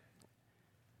day.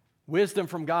 Wisdom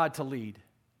from God to lead.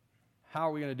 How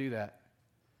are we going to do that?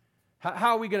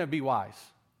 How are we going to be wise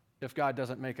if God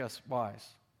doesn't make us wise?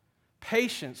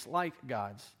 Patience like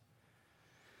God's.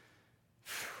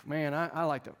 Man, I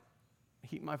like to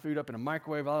heat my food up in a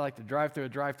microwave. I like to drive through a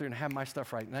drive-through and have my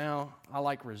stuff right now. I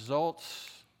like results.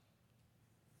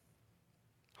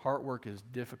 Heart work is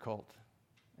difficult,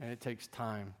 and it takes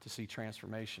time to see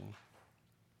transformation.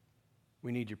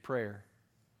 We need your prayer.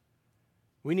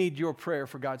 We need your prayer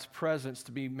for God's presence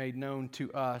to be made known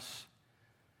to us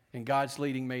and God's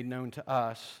leading made known to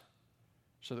us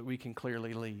so that we can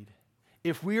clearly lead.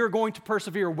 If we are going to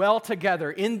persevere well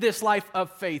together in this life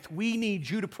of faith, we need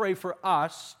you to pray for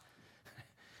us,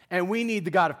 and we need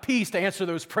the God of peace to answer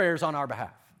those prayers on our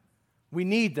behalf. We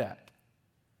need that.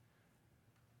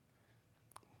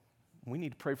 We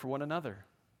need to pray for one another.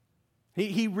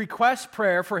 He requests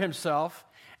prayer for himself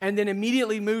and then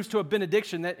immediately moves to a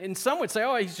benediction that, and some would say,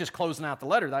 oh, he's just closing out the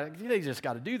letter. They just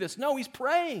got to do this. No, he's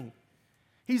praying.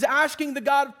 He's asking the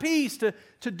God of peace to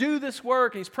do this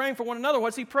work, and he's praying for one another.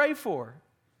 What's he pray for?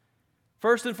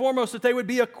 First and foremost, that they would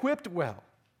be equipped well,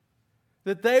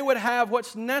 that they would have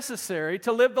what's necessary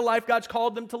to live the life God's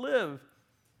called them to live.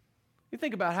 You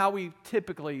think about how we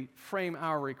typically frame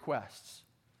our requests.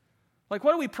 Like,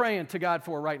 what are we praying to God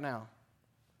for right now?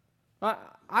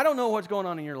 I don't know what's going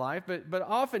on in your life, but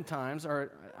oftentimes,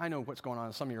 or I know what's going on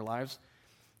in some of your lives,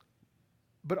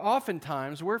 but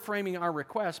oftentimes we're framing our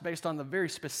requests based on the very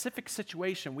specific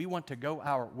situation we want to go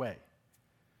our way.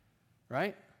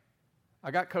 Right?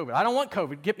 I got COVID. I don't want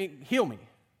COVID. Heal me.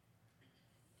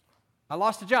 I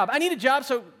lost a job. I need a job,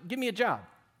 so give me a job.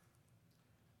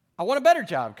 I want a better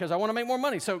job because I want to make more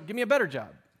money, so give me a better job.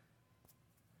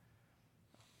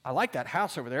 I like that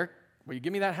house over there. Will you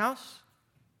give me that house?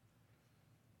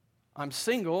 I'm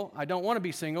single. I don't want to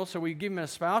be single, so will you give me a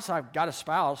spouse? I've got a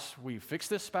spouse. Will you fix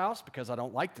this spouse because I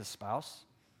don't like this spouse?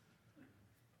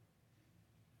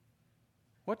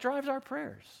 What drives our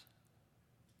prayers?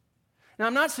 Now,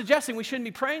 I'm not suggesting we shouldn't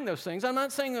be praying those things. I'm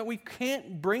not saying that we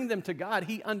can't bring them to God.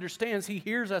 He understands. He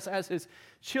hears us as his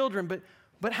children.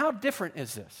 But how different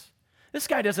is this? This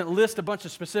guy doesn't list a bunch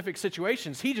of specific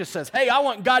situations. He just says, hey, I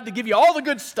want God to give you all the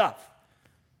good stuff.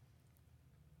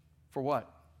 For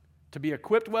what? To be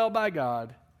equipped well by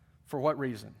God. For what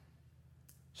reason?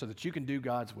 So that you can do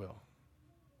God's will.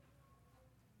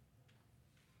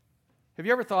 Have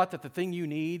you ever thought that the thing you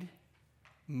need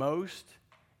most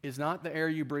is not the air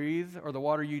you breathe or the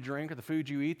water you drink or the food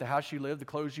you eat, the house you live, the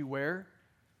clothes you wear?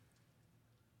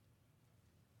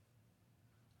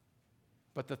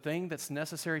 But the thing that's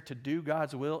necessary to do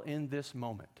God's will in this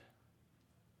moment.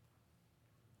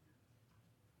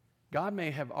 God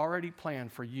may have already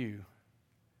planned for you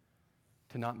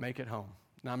to not make it home.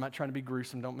 Now, I'm not trying to be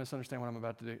gruesome. Don't misunderstand what I'm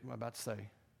about to say.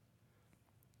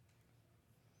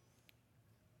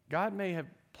 God may have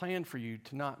planned for you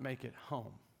to not make it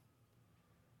home.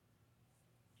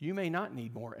 You may not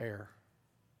need more air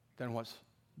than what's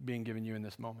being given you in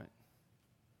this moment.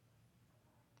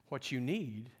 What you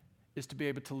need is to be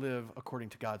able to live according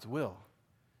to God's will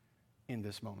in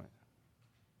this moment.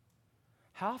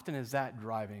 How often is that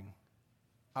driving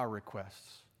our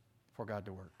requests for God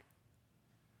to work?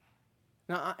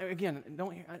 Now, again,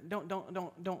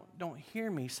 don't hear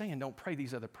me saying don't pray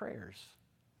these other prayers.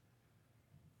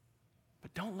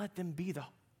 But don't let them be the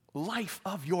life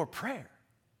of your prayer.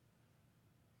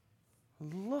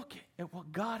 Look at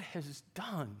what God has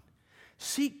done.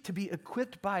 Seek to be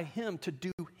equipped by him to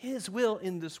do his will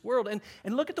in this world.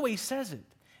 And look at the way he says it.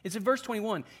 It's in verse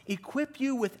 21. Equip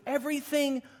you with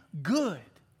everything good.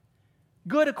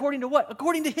 Good according to what?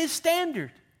 According to his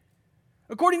standard.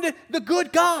 According to the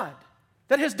good God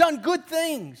that has done good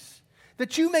things,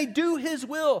 that you may do his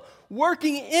will,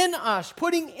 working in us,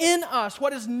 putting in us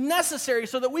what is necessary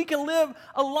so that we can live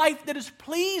a life that is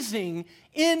pleasing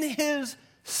in his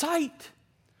sight,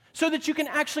 so that you can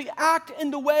actually act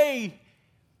in the way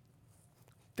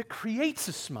that creates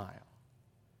a smile.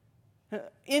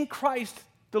 In Christ,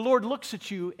 the Lord looks at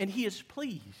you and he is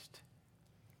pleased.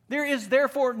 There is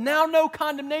therefore now no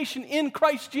condemnation in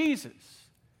Christ Jesus.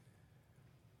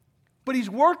 But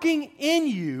he's working in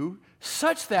you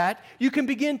such that you can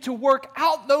begin to work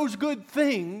out those good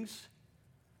things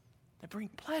that bring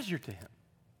pleasure to him.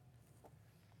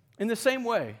 In the same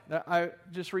way that I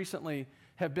just recently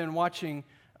have been watching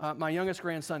my youngest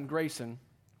grandson, Grayson,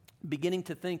 beginning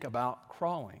to think about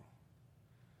crawling.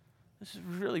 This is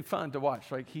really fun to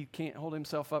watch. Like, he can't hold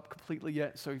himself up completely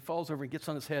yet, so he falls over and gets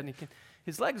on his head, and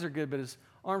his legs are good, but his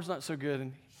arm's not so good,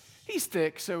 and he's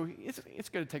thick, so it's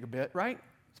going to take a bit, right?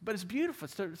 But it's beautiful.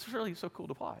 It's really so cool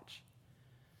to watch.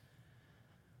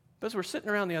 But as we're sitting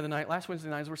around the other night, last Wednesday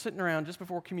night, we're sitting around just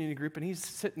before community group, and he's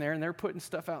sitting there, and they're putting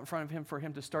stuff out in front of him for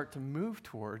him to start to move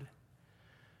toward.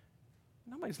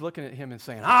 Nobody's looking at him and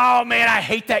saying, oh, man, I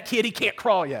hate that kid. He can't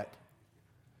crawl yet.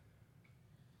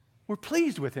 We're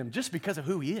pleased with him just because of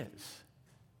who he is.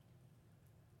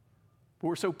 But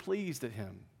we're so pleased at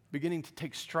him beginning to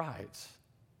take strides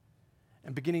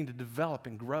and beginning to develop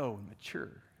and grow and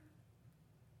mature.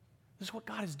 This is what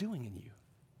God is doing in you.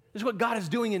 This is what God is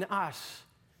doing in us.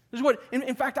 This is what,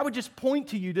 in fact, I would just point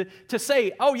to you to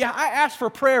say, oh yeah, I asked for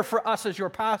prayer for us as your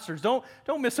pastors. Don't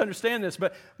misunderstand this,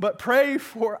 but pray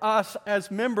for us as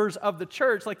members of the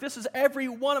church. Like this is every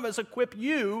one of us equip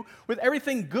you with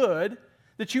everything good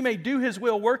that you may do his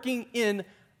will working in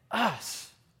us.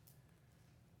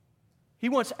 He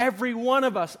wants every one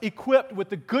of us equipped with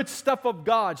the good stuff of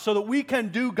God so that we can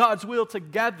do God's will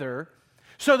together,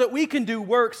 so that we can do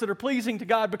works that are pleasing to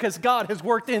God because God has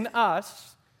worked in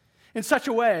us in such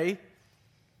a way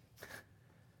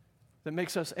that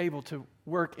makes us able to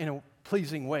work in a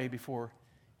pleasing way before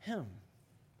him.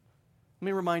 Let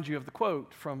me remind you of the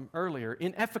quote from earlier.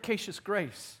 In efficacious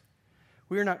grace,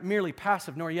 we are not merely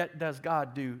passive, nor yet does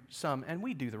God do some, and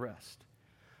we do the rest.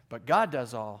 But God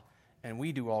does all, and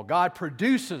we do all. God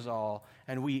produces all,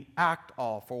 and we act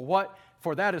all.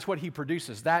 For that is what he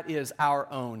produces. That is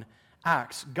our own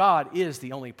acts. God is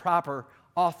the only proper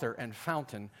author and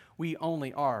fountain. We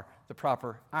only are the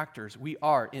proper actors. We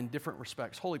are, in different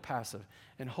respects, wholly passive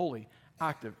and wholly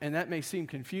active. And that may seem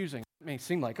confusing. It may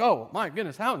seem like, oh, my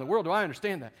goodness, how in the world do I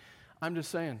understand that? I'm just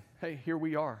saying, hey, here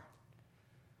we are.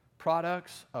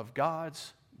 Products of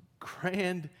God's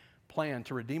grand plan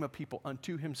to redeem a people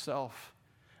unto himself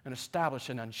and establish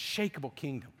an unshakable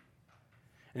kingdom.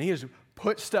 And he has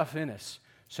put stuff in us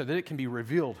so that it can be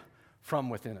revealed from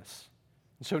within us.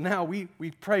 And so now we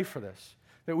pray for this,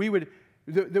 that we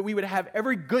would have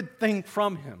every good thing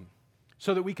from him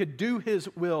so that we could do his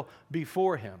will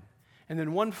before him. And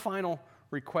then one final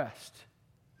request,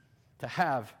 to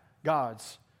have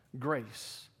God's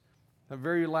grace. The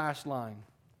very last line.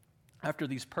 After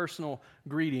these personal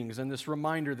greetings and this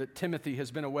reminder that Timothy has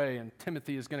been away and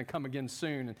Timothy is going to come again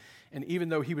soon, and even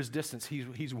though he was distant,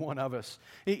 he's one of us.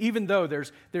 Even though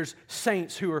there's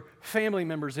saints who are family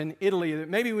members in Italy that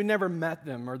maybe we never met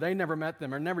them or they never met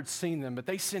them or never seen them, but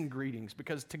they send greetings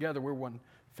because together we're one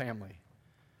family.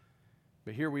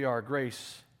 But here we are,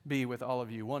 grace be with all of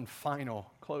you. One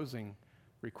final closing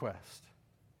request,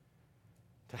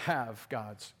 to have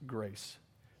God's grace.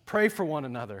 Pray for one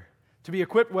another, to be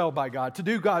equipped well by God, to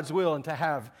do God's will, and to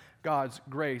have God's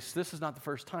grace. This is not the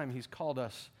first time he's called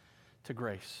us to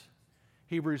grace.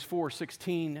 Hebrews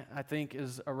 4:16, I think,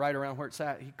 is right around where it's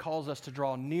at. He calls us to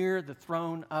draw near the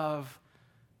throne of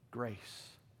grace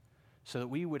so that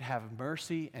we would have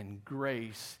mercy and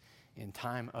grace in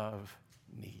time of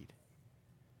need.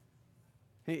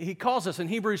 He calls us in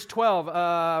Hebrews 12,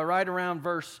 right around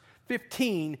verse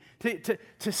 15,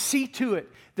 to see to it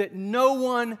that no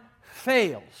one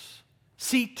fails.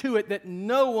 See to it that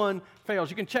no one fails.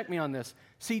 You can check me on this.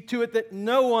 See to it that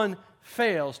no one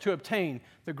fails to obtain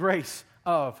the grace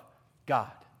of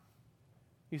God.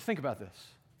 You think about this.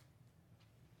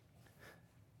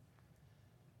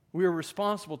 We are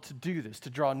responsible to do this,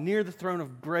 to draw near the throne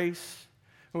of grace.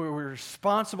 We're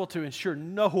responsible to ensure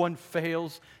no one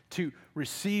fails to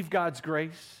receive God's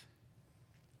grace.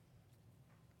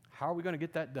 How are we going to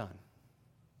get that done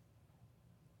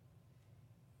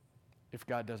if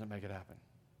God doesn't make it happen?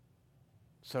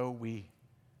 So we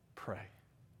pray.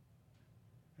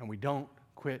 And we don't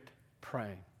quit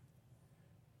praying.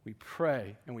 We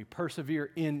pray and we persevere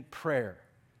in prayer.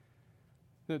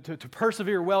 To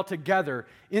persevere well together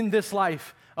in this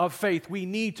life of faith, we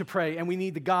need to pray, and we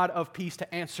need the God of peace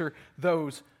to answer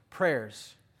those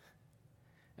prayers.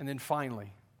 And then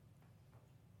finally,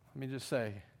 let me just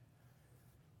say,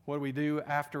 what do we do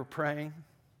after praying?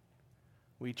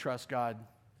 We trust God.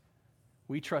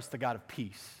 We trust the God of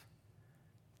peace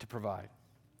to provide.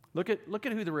 Look at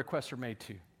who the requests are made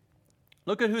to.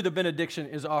 Look at who the benediction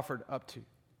is offered up to.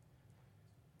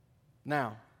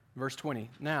 Now, verse 20,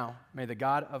 now may the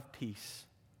God of peace,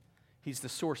 he's the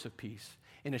source of peace,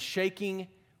 in a shaking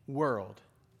world,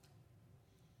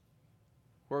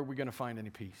 where are we going to find any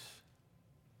peace?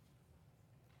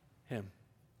 Him,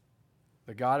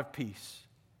 the God of peace.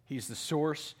 He's the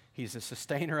source. He's the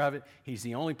sustainer of it. He's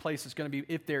the only place it's going to be.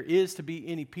 If there is to be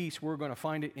any peace, we're going to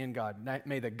find it in God.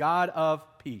 May the God of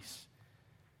peace,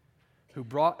 who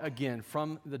brought again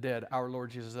from the dead our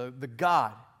Lord Jesus, the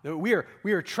God, we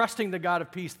are trusting the God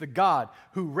of peace, the God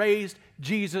who raised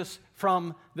Jesus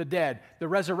from the dead, the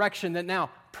resurrection that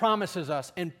now promises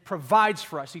us and provides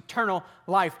for us eternal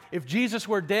life. If Jesus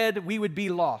were dead, we would be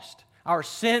lost. Our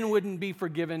sin wouldn't be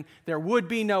forgiven. There would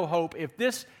be no hope. If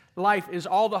this life is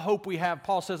all the hope we have,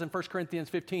 Paul says in 1 Corinthians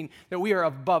 15, that we are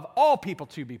above all people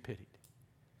to be pitied.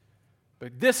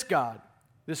 But this God,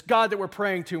 This God that we're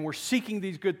praying to and we're seeking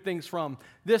these good things from,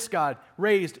 this God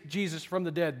raised Jesus from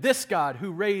the dead. This God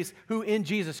who in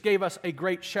Jesus gave us a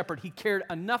great shepherd. He cared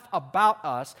enough about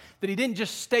us that he didn't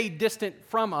just stay distant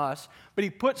from us, but he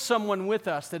put someone with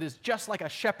us that is just like a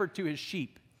shepherd to his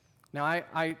sheep. Now,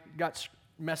 I got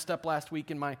messed up last week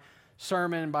in my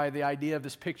sermon by the idea of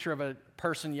this picture of a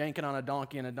person yanking on a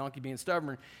donkey and a donkey being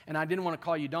stubborn, and I didn't want to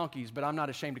call you donkeys, but I'm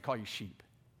not ashamed to call you sheep.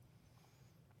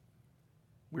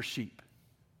 We're sheep.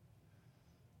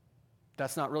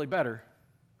 That's not really better,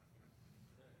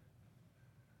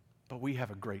 but we have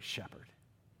a great shepherd.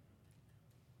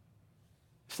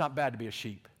 It's not bad to be a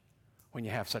sheep when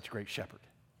you have such a great shepherd,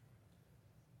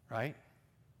 right?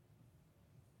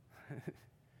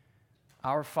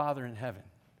 Our Father in heaven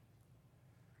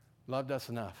loved us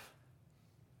enough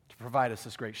to provide us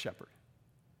this great shepherd.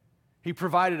 He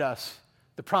provided us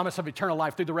the promise of eternal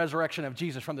life through the resurrection of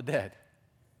Jesus from the dead.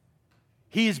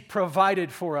 He's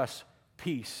provided for us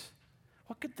peace.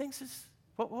 What good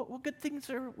things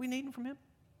are we needing from him?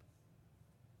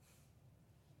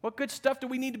 What good stuff do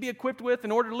we need to be equipped with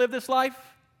in order to live this life?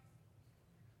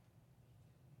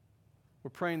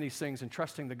 We're praying these things and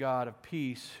trusting the God of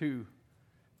peace who,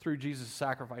 through Jesus'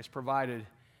 sacrifice, provided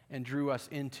and drew us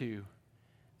into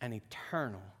an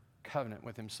eternal covenant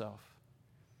with himself.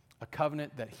 A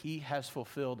covenant that he has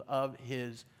fulfilled of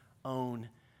his own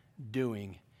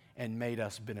doing and made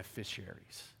us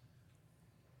beneficiaries.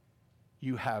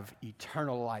 You have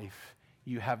eternal life.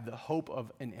 You have the hope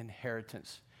of an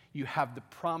inheritance. You have the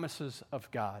promises of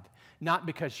God, not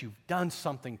because you've done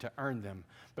something to earn them,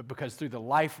 but because through the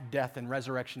life, death, and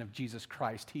resurrection of Jesus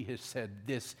Christ, he has said,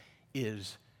 this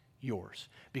is yours.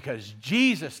 Because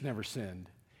Jesus never sinned,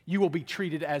 you will be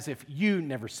treated as if you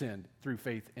never sinned through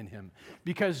faith in him.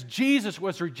 Because Jesus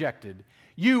was rejected,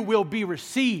 you will be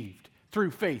received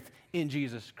through faith in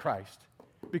Jesus Christ.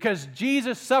 Because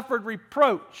Jesus suffered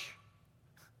reproach,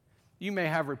 you may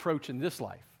have reproach in this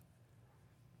life,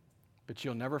 but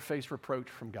you'll never face reproach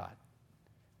from God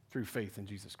through faith in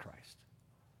Jesus Christ.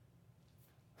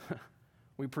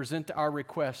 We present our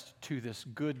request to this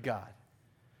good God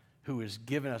who has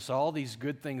given us all these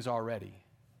good things already.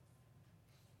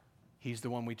 He's the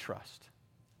one we trust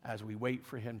as we wait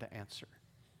for him to answer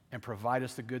and provide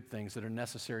us the good things that are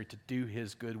necessary to do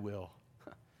his good will.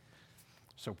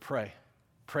 So pray.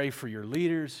 Pray for your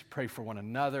leaders, pray for one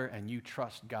another, and you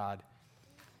trust God.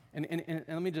 And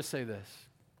let me just say this.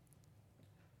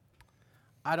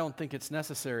 I don't think it's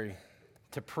necessary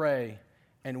to pray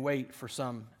and wait for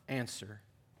some answer.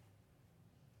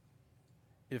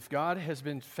 If God has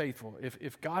been faithful,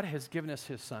 if God has given us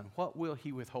his son, what will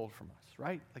he withhold from us,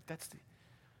 right?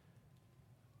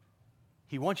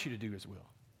 He wants you to do his will.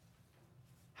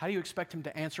 How do you expect him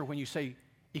to answer when you say,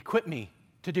 equip me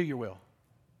to do your will?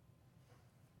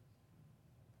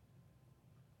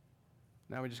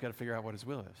 Now we just got to figure out what his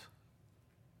will is.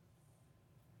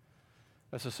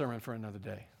 That's a sermon for another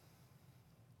day.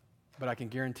 But I can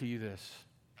guarantee you this.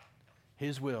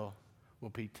 His will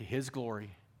be to his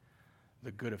glory,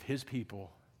 the good of his people,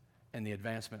 and the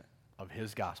advancement of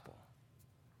his gospel.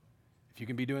 If you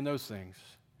can be doing those things,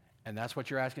 and that's what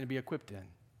you're asking to be equipped in,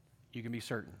 you can be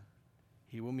certain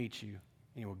he will meet you and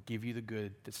he will give you the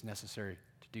good that's necessary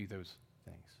to do those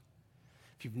things.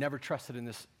 If you've never trusted in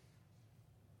this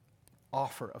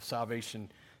offer of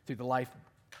salvation through the life,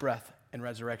 breath, and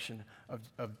resurrection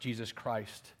of Jesus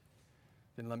Christ,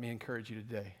 then let me encourage you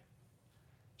today.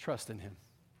 Trust in him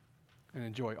and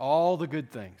enjoy all the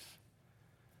good things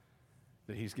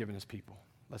that he's given his people.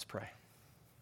 Let's pray.